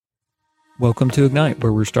Welcome to Ignite,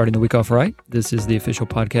 where we're starting the week off right. This is the official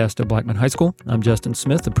podcast of Blackmon High School. I'm Justin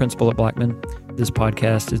Smith, the principal at Blackmon. This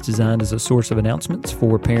podcast is designed as a source of announcements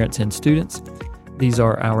for parents and students. These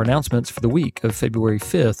are our announcements for the week of February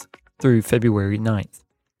 5th through February 9th.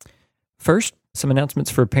 First, some announcements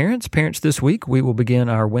for parents. Parents, this week we will begin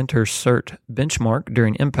our winter CERT benchmark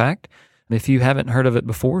during Impact. If you haven't heard of it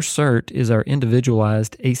before, CERT is our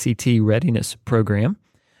individualized ACT readiness program.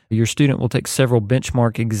 Your student will take several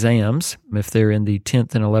benchmark exams, if they're in the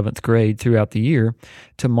 10th and 11th grade, throughout the year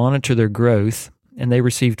to monitor their growth, and they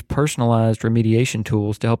received personalized remediation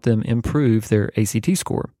tools to help them improve their ACT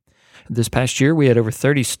score. This past year, we had over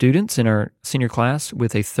 30 students in our senior class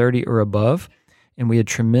with a 30 or above, and we had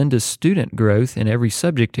tremendous student growth in every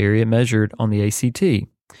subject area measured on the ACT.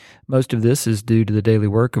 Most of this is due to the daily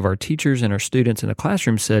work of our teachers and our students in a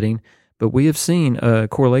classroom setting, but we have seen a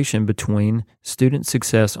correlation between student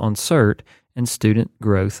success on CERT and student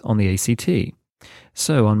growth on the ACT.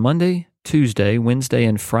 So on Monday, Tuesday, Wednesday,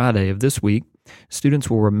 and Friday of this week, students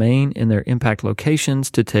will remain in their impact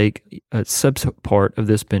locations to take a subpart of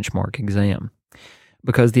this benchmark exam.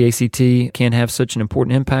 Because the ACT can have such an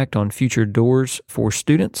important impact on future doors for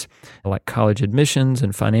students, like college admissions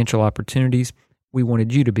and financial opportunities, we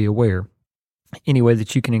wanted you to be aware. Any way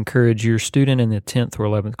that you can encourage your student in the 10th or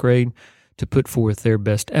 11th grade to put forth their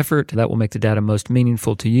best effort, that will make the data most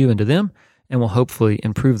meaningful to you and to them, and will hopefully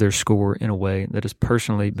improve their score in a way that is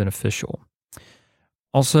personally beneficial.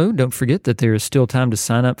 Also, don't forget that there is still time to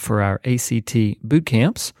sign up for our ACT boot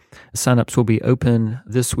camps. Sign-ups will be open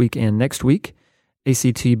this week and next week.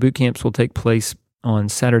 ACT boot camps will take place on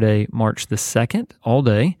Saturday, March the 2nd, all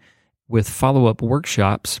day, with follow-up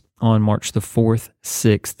workshops on March the 4th,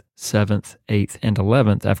 6th, 7th, 8th, and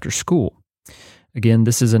 11th after school. Again,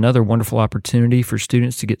 this is another wonderful opportunity for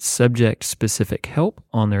students to get subject-specific help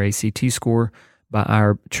on their ACT score by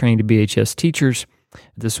our trained BHS teachers.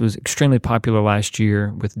 This was extremely popular last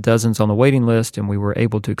year with dozens on the waiting list, and we were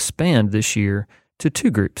able to expand this year to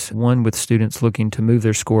two groups, one with students looking to move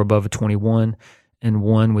their score above a 21, and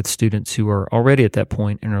one with students who are already at that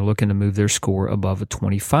point and are looking to move their score above a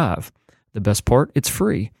 25. The best part, it's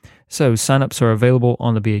free. So signups are available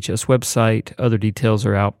on the BHS website. Other details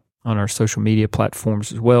are out on our social media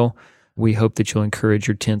platforms as well. We hope that you'll encourage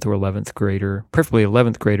your 10th or 11th grader, preferably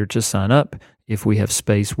 11th grader, to sign up. If we have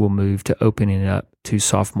space, we'll move to opening it up to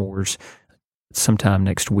sophomores sometime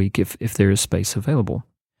next week if there is space available.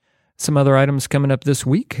 Some other items coming up this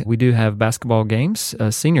week. We do have basketball games.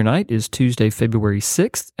 Senior night is Tuesday, February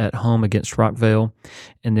 6th at home against Rockvale.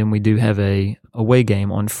 And then we do have a away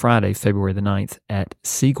game on Friday, February the 9th at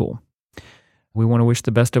Siegel. We want to wish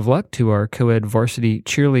the best of luck to our co-ed varsity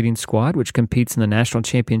cheerleading squad, which competes in the national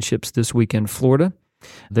championships this week in Florida.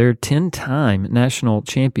 They're 10-time national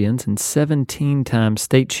champions and 17-time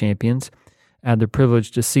state champions. I had the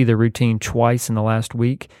privilege to see their routine twice in the last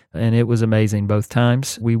week, and it was amazing both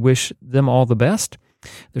times. We wish them all the best.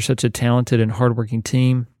 They're such a talented and hardworking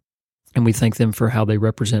team, and we thank them for how they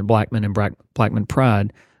represent Blackmon and Blackmon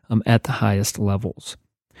pride at the highest levels.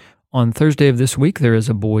 On Thursday of this week, there is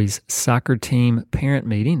a boys soccer team parent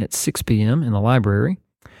meeting at 6 p.m. in the library.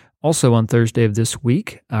 Also on Thursday of this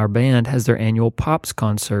week, our band has their annual Pops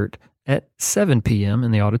concert at 7 p.m.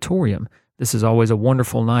 in the auditorium. This is always a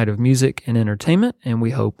wonderful night of music and entertainment, and we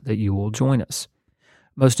hope that you will join us.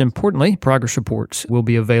 Most importantly, progress reports will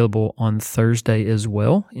be available on Thursday as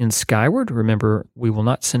well in Skyward. Remember, we will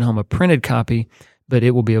not send home a printed copy, but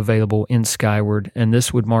it will be available in Skyward, and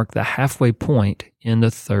this would mark the halfway point in the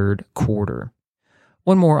third quarter.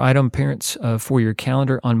 One more item, parents, for your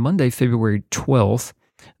calendar. On Monday, February 12th,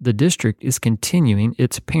 the district is continuing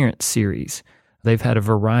its parent series. They've had a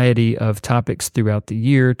variety of topics throughout the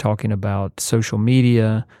year talking about social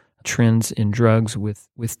media, trends in drugs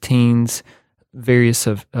with teens, various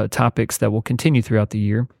topics that will continue throughout the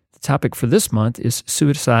year. The topic for this month is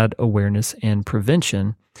suicide awareness and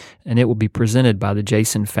prevention, and it will be presented by the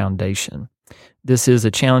Jason Foundation. This is a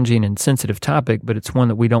challenging and sensitive topic, but it's one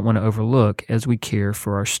that we don't want to overlook as we care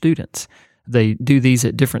for our students. They do these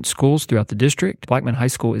at different schools throughout the district. Blackmon High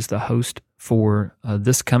School is the host for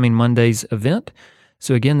this coming Monday's event.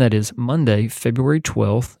 So again, that is Monday, February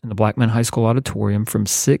 12th in the Blackmon High School auditorium from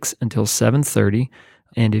 6 until 7:30.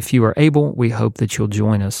 And if you are able, we hope that you'll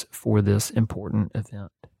join us for this important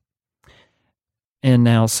event. And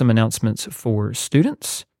now some announcements for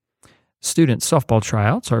students. Student softball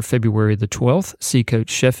tryouts are February the 12th. See Coach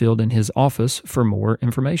Sheffield in his office for more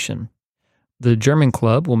information. The German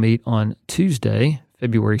Club will meet on Tuesday,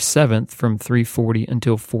 February 7th from 3:40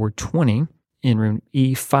 until 4:20 in room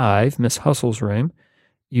E5, Miss Hustle's room.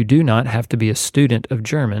 You do not have to be a student of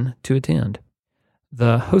German to attend.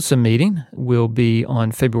 The HOSA meeting will be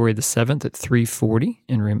on February the 7th at 3:40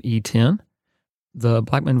 in room E10. The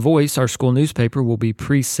Blackmon Voice, our school newspaper, will be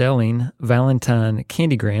pre-selling Valentine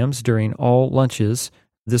candygrams during all lunches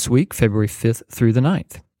this week, February 5th through the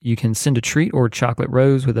 9th. You can send a treat or chocolate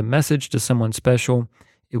rose with a message to someone special.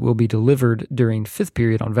 It will be delivered during 5th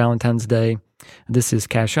period on Valentine's Day. This is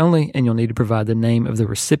cash only, and you'll need to provide the name of the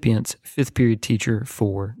recipient's 5th period teacher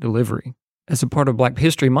for delivery. As a part of Black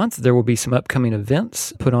History Month, there will be some upcoming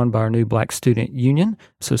events put on by our new Black Student Union,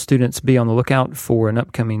 so students be on the lookout for an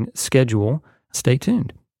upcoming schedule. Stay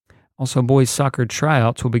tuned. Also, boys soccer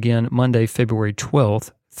tryouts will begin Monday, February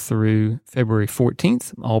 12th through February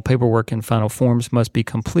 14th. All paperwork and final forms must be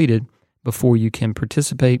completed before you can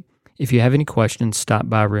participate. If you have any questions, stop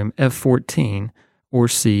by room F14 or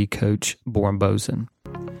see Coach Bornbosen.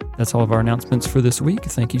 That's all of our announcements for this week.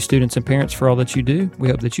 Thank you, students and parents, for all that you do. We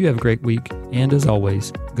hope that you have a great week. And as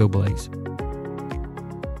always, go Blaze.